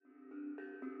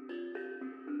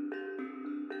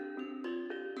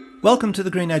Welcome to the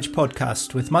Green Edge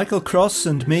podcast with Michael Cross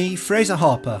and me, Fraser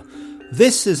Harper.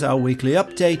 This is our weekly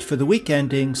update for the week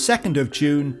ending 2nd of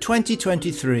June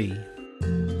 2023.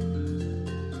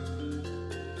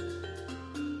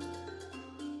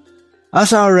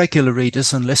 As our regular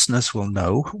readers and listeners will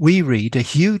know, we read a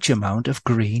huge amount of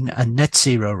green and net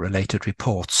zero related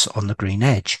reports on the Green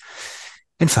Edge.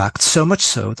 In fact, so much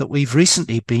so that we've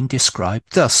recently been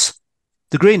described thus.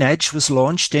 The Green Edge was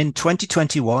launched in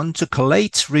 2021 to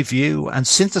collate, review and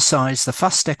synthesize the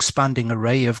fast expanding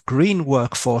array of green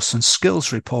workforce and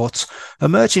skills reports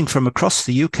emerging from across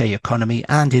the UK economy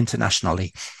and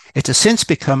internationally. It has since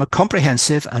become a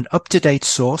comprehensive and up-to-date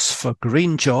source for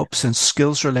green jobs and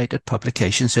skills-related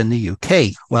publications in the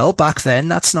UK. Well, back then,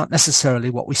 that's not necessarily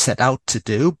what we set out to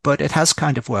do, but it has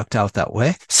kind of worked out that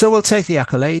way. So we'll take the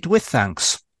accolade with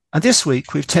thanks. And this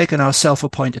week, we've taken our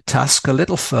self-appointed task a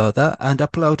little further and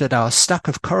uploaded our stack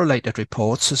of correlated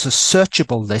reports as a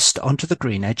searchable list onto the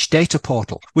Green Edge data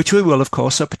portal, which we will, of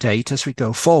course, update as we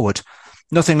go forward.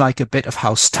 Nothing like a bit of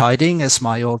house tidying, as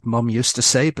my old mum used to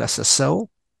say, bless her soul.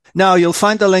 Now, you'll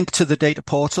find the link to the data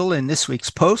portal in this week's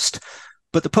post,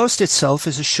 but the post itself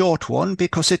is a short one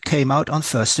because it came out on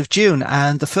 1st of June,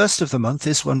 and the first of the month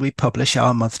is when we publish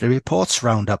our monthly reports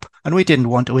roundup, and we didn't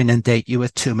want to inundate you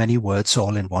with too many words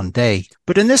all in one day.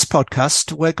 But in this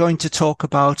podcast, we're going to talk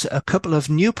about a couple of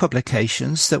new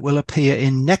publications that will appear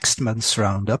in next month's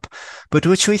roundup, but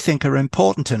which we think are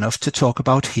important enough to talk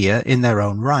about here in their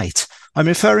own right. I'm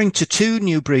referring to two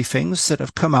new briefings that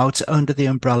have come out under the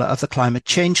umbrella of the Climate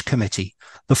Change Committee.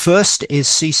 The first is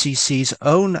CCC's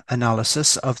own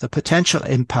analysis of the potential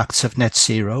impacts of net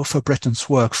zero for Britain's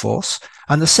workforce,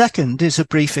 and the second is a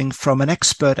briefing from an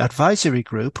expert advisory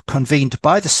group convened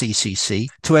by the CCC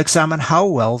to examine how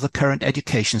well the current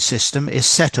education system is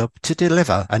set up to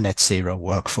deliver a net zero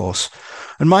workforce.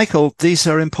 And Michael, these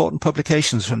are important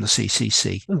publications from the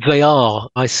CCC. They are.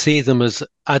 I see them as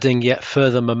adding yet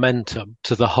further momentum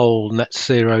to the whole net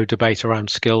zero debate around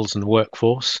skills and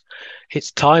workforce.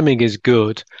 Its timing is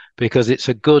good because it's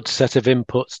a good set of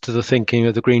inputs to the thinking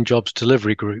of the Green Jobs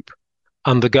Delivery Group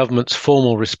and the government's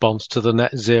formal response to the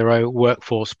net zero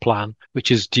workforce plan, which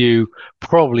is due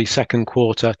probably second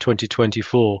quarter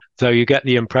 2024, though you get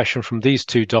the impression from these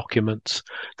two documents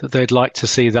that they'd like to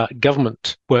see that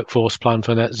government workforce plan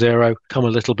for net zero come a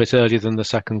little bit earlier than the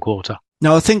second quarter.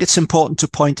 Now, I think it's important to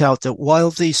point out that while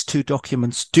these two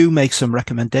documents do make some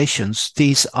recommendations,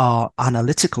 these are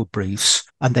analytical briefs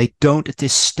and they don't at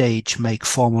this stage make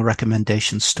formal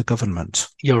recommendations to government.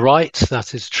 You're right,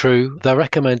 that is true. Their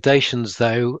recommendations,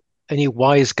 though, any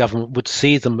wise government would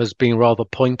see them as being rather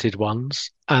pointed ones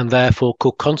and therefore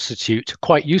could constitute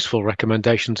quite useful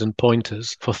recommendations and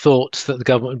pointers for thoughts that the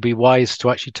government would be wise to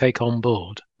actually take on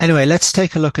board. Anyway, let's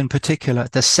take a look in particular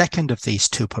at the second of these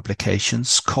two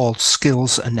publications called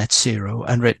Skills and Net Zero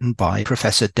and written by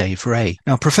Professor Dave Ray.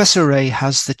 Now, Professor Ray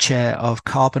has the chair of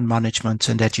Carbon Management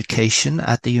and Education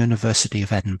at the University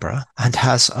of Edinburgh and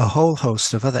has a whole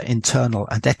host of other internal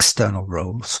and external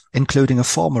roles, including a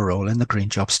former role in the Green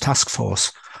Jobs Task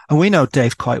Force. And we know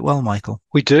Dave quite well, Michael.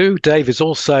 We do. Dave is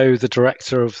also the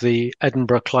director of the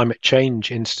Edinburgh Climate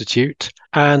Change Institute.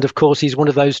 And of course, he's one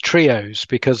of those trios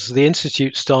because the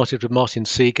Institute started with Martin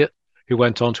Seagate, who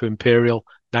went on to Imperial,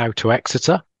 now to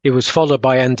Exeter. It was followed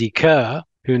by Andy Kerr,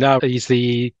 who now is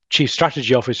the Chief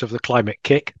Strategy Officer of the Climate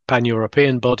Kick,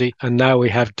 pan-European body. And now we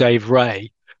have Dave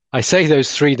Ray. I say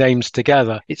those three names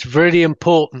together. It's really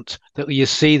important that you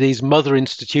see these mother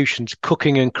institutions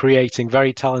cooking and creating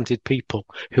very talented people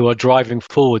who are driving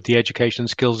forward the education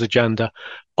skills agenda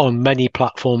on many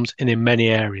platforms and in many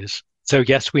areas. So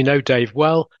yes, we know Dave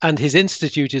well, and his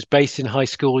institute is based in High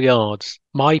School Yards.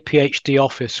 My PhD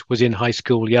office was in High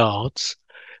School Yards,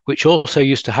 which also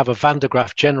used to have a Van de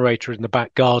Graaff generator in the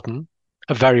back garden,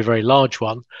 a very, very large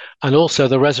one. And also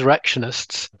the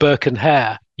resurrectionists, Burke and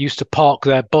Hare, used to park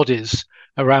their bodies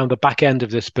around the back end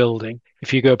of this building,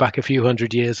 if you go back a few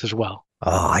hundred years as well.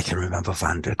 Oh, I can remember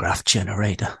Van de Graaff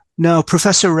generator. Now,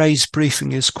 Professor Ray's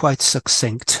briefing is quite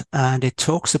succinct, and it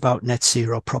talks about net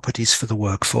zero properties for the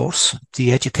workforce,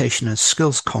 the education and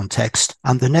skills context,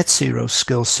 and the net zero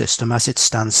skills system as it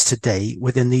stands today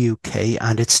within the UK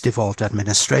and its devolved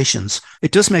administrations.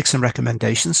 It does make some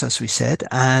recommendations, as we said,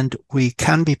 and we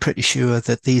can be pretty sure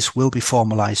that these will be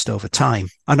formalised over time.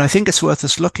 And I think it's worth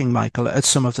us looking, Michael, at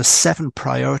some of the 7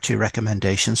 priority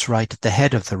recommendations right at the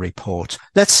head of the report.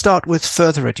 Let's start with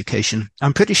further education.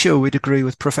 I'm pretty sure we'd agree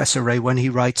with Professor Ray when he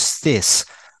writes this: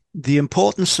 the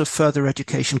importance of further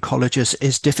education colleges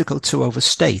is difficult to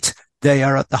overstate. They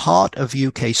are at the heart of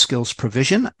UK skills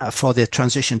provision for the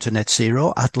transition to net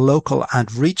zero at local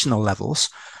and regional levels,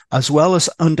 as well as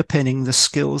underpinning the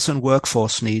skills and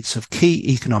workforce needs of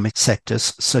key economic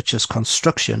sectors such as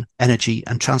construction, energy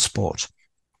and transport.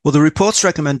 Well, the report's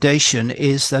recommendation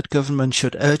is that government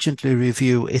should urgently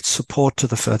review its support to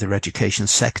the further education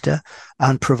sector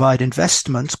and provide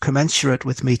investment commensurate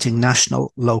with meeting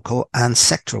national, local and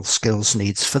sectoral skills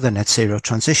needs for the net zero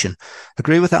transition.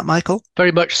 Agree with that, Michael?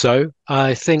 Very much so.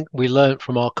 I think we learnt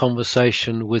from our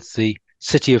conversation with the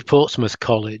City of Portsmouth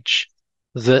College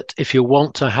that if you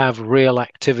want to have real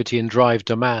activity and drive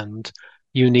demand,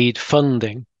 you need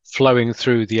funding flowing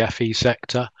through the FE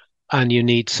sector, and you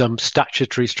need some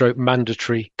statutory stroke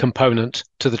mandatory component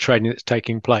to the training that's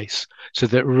taking place. So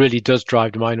that really does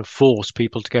drive demand and force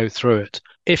people to go through it.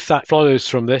 If that follows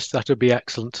from this, that would be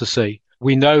excellent to see.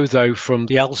 We know, though, from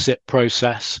the LSIP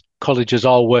process, colleges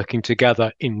are working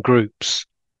together in groups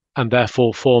and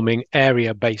therefore forming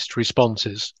area-based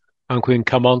responses. And we can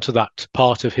come on to that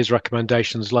part of his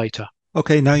recommendations later.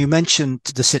 Okay, now you mentioned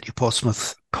the City of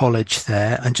Portsmouth College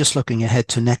there, and just looking ahead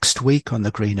to next week on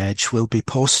the Green Edge, we'll be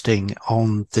posting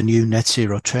on the new Net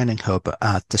Zero Training Hub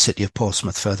at the City of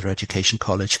Portsmouth Further Education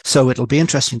College. So it'll be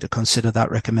interesting to consider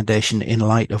that recommendation in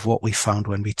light of what we found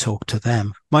when we talked to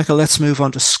them. Michael, let's move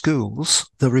on to schools.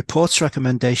 The report's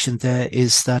recommendation there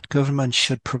is that government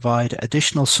should provide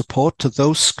additional support to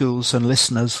those schools and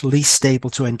listeners least able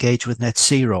to engage with net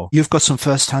zero. You've got some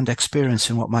first-hand experience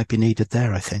in what might be needed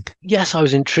there, I think. Yes, I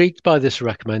was intrigued by this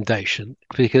recommendation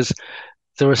because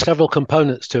there are several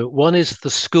components to it. One is the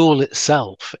school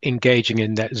itself engaging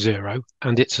in net zero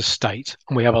and its estate.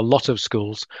 And we have a lot of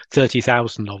schools,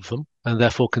 30,000 of them, and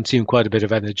therefore consume quite a bit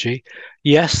of energy.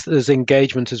 Yes, there's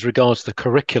engagement as regards the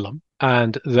curriculum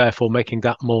and therefore making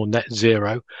that more net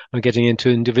zero and getting into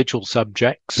individual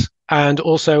subjects. And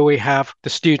also we have the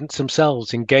students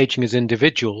themselves engaging as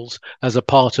individuals as a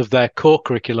part of their core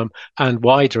curriculum and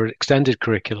wider extended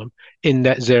curriculum in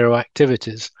net zero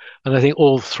activities. And I think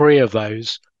all three of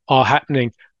those are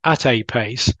happening at a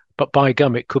pace, but by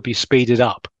gum, it could be speeded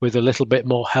up with a little bit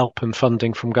more help and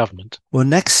funding from government. Well,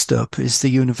 next up is the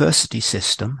university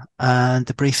system, and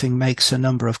the briefing makes a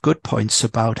number of good points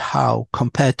about how,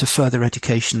 compared to further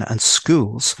education and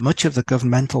schools, much of the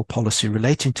governmental policy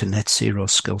relating to net zero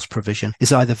skills provision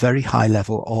is either very high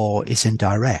level or is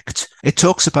indirect. It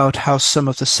talks about how some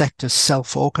of the sector's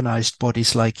self-organised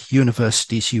bodies like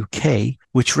Universities UK,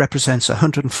 which represents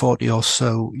 140 or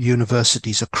so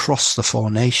universities across the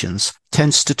four nations,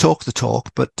 tends to talk the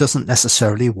talk but doesn't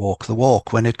necessarily walk the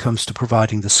walk when it comes to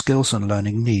providing the skills and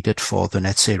learning needed for the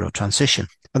net zero transition.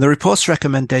 And the report's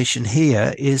recommendation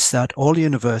here is that all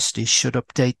universities should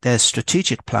update their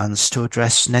strategic plans to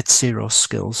address net zero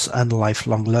skills and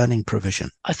lifelong learning provision.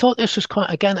 I thought this was quite,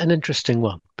 again, an interesting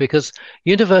one because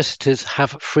universities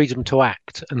have freedom to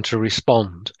act and to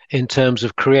respond in terms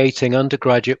of creating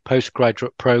undergraduate,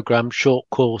 postgraduate programs, short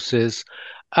courses,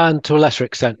 and to a lesser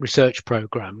extent, research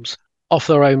programs off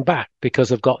their own back because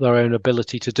they've got their own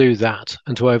ability to do that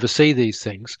and to oversee these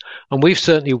things. And we've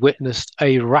certainly witnessed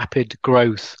a rapid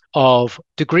growth of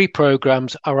degree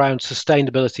programs around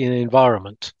sustainability and the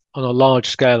environment on a large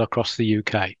scale across the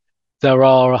UK. There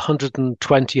are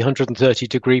 120, 130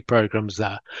 degree programs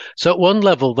there. So at one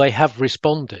level, they have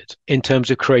responded in terms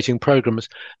of creating programs.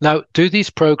 Now, do these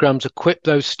programs equip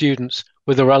those students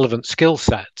with the relevant skill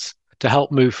sets to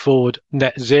help move forward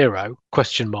net zero?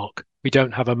 Question mark. We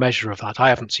don't have a measure of that. I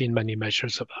haven't seen many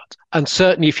measures of that. And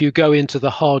certainly if you go into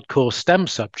the hardcore STEM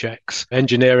subjects,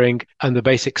 engineering and the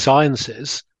basic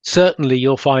sciences, certainly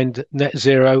you'll find net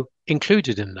zero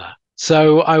included in there.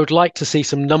 So I would like to see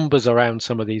some numbers around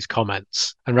some of these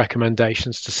comments and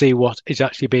recommendations to see what is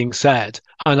actually being said.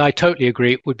 And I totally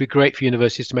agree. It would be great for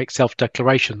universities to make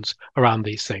self-declarations around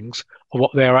these things or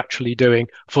what they're actually doing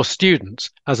for students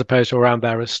as opposed to around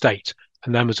their estate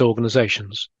and them as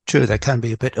organisations. True, they can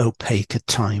be a bit opaque at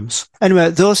times.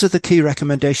 Anyway, those are the key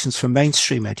recommendations for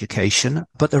mainstream education,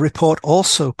 but the report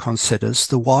also considers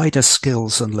the wider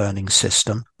skills and learning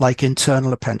system, like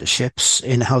internal apprenticeships,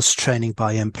 in-house training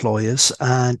by employers,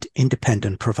 and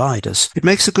independent providers. It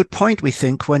makes a good point, we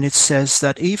think, when it says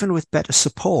that even with better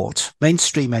support,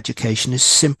 mainstream education is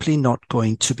simply not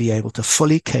going to be able to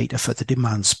fully cater for the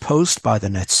demands posed by the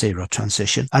net zero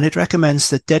transition, and it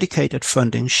recommends that dedicated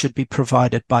funding should be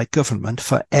provided by government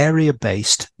for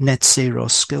area-based net zero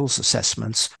skills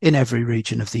assessments in every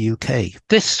region of the UK.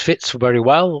 This fits very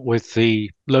well with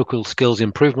the local skills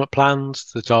improvement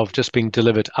plans that are just being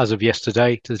delivered as of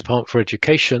yesterday to the Department for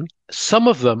Education. Some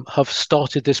of them have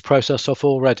started this process off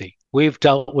already. We've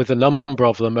dealt with a number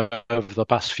of them over the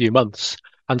past few months.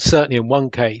 And certainly in one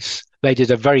case, they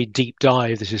did a very deep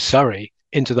dive, this is Surrey,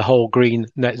 into the whole green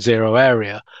net zero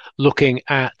area, looking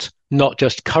at not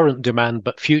just current demand,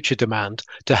 but future demand,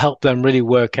 to help them really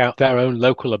work out their own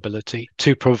local ability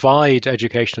to provide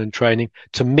education and training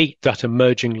to meet that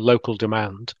emerging local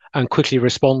demand and quickly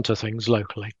respond to things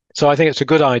locally. So I think it's a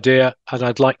good idea, and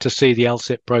I'd like to see the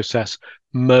LSIP process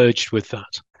merged with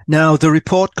that. Now, the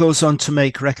report goes on to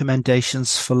make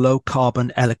recommendations for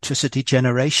low-carbon electricity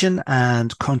generation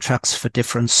and contracts for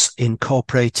difference,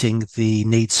 incorporating the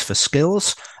needs for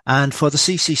skills, and for the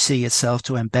CCC itself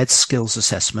to embed skills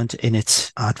assessment in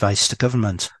its advice to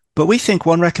government. But we think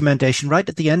one recommendation right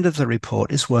at the end of the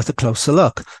report is worth a closer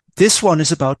look. This one is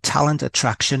about talent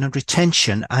attraction and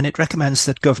retention, and it recommends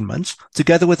that government,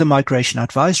 together with the Migration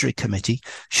Advisory Committee,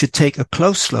 should take a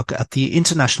close look at the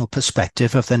international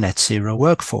perspective of the net zero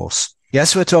workforce.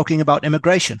 Yes, we're talking about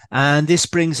immigration, and this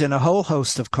brings in a whole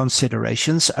host of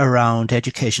considerations around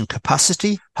education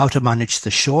capacity, how to manage the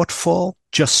shortfall,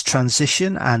 just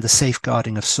transition and the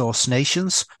safeguarding of source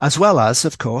nations, as well as,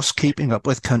 of course, keeping up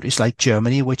with countries like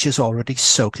Germany, which is already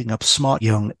soaking up smart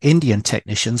young Indian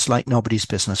technicians like nobody's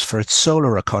business for its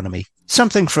solar economy.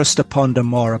 Something for us to ponder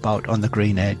more about on the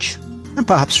Green Edge, and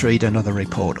perhaps read another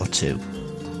report or two.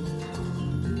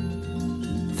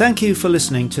 Thank you for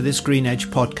listening to this Green Edge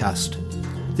podcast.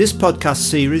 This podcast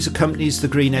series accompanies the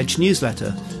Green Edge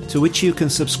newsletter, to which you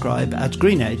can subscribe at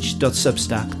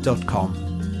greenedge.substack.com.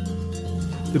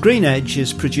 The Green Edge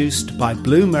is produced by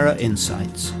Blue Mirror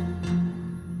Insights.